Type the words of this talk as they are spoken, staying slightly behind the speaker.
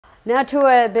Now to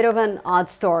a bit of an odd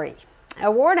story. A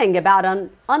warning about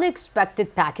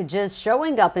unexpected packages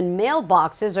showing up in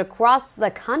mailboxes across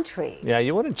the country. Yeah,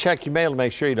 you want to check your mail to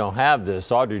make sure you don't have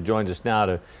this. Audrey joins us now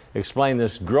to explain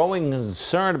this growing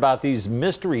concern about these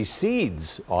mystery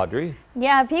seeds. Audrey?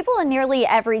 Yeah, people in nearly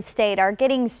every state are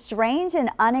getting strange and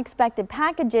unexpected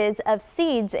packages of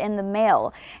seeds in the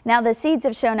mail. Now, the seeds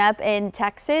have shown up in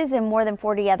Texas and more than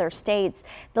 40 other states.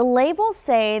 The labels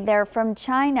say they're from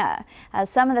China.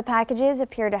 Some of the packages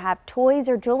appear to have toys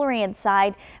or jewelry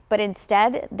inside, but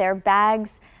instead they're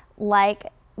bags like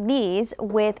these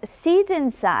with seeds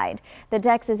inside. The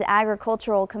Texas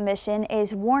Agricultural Commission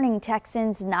is warning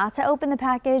Texans not to open the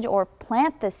package or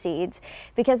plant the seeds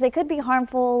because they could be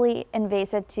harmfully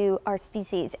invasive to our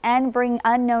species and bring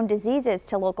unknown diseases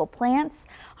to local plants,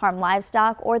 harm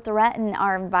livestock, or threaten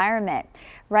our environment.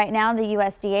 Right now, the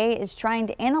USDA is trying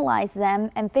to analyze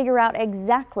them and figure out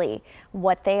exactly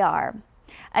what they are.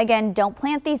 Again, don't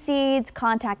plant these seeds.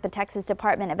 Contact the Texas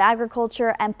Department of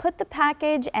Agriculture and put the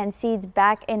package and seeds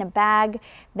back in a bag.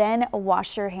 Then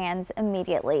wash your hands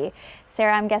immediately.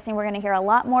 Sarah, I'm guessing we're going to hear a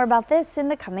lot more about this in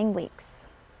the coming weeks.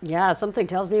 Yeah, something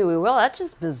tells me we will. That's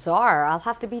just bizarre. I'll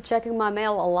have to be checking my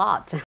mail a lot.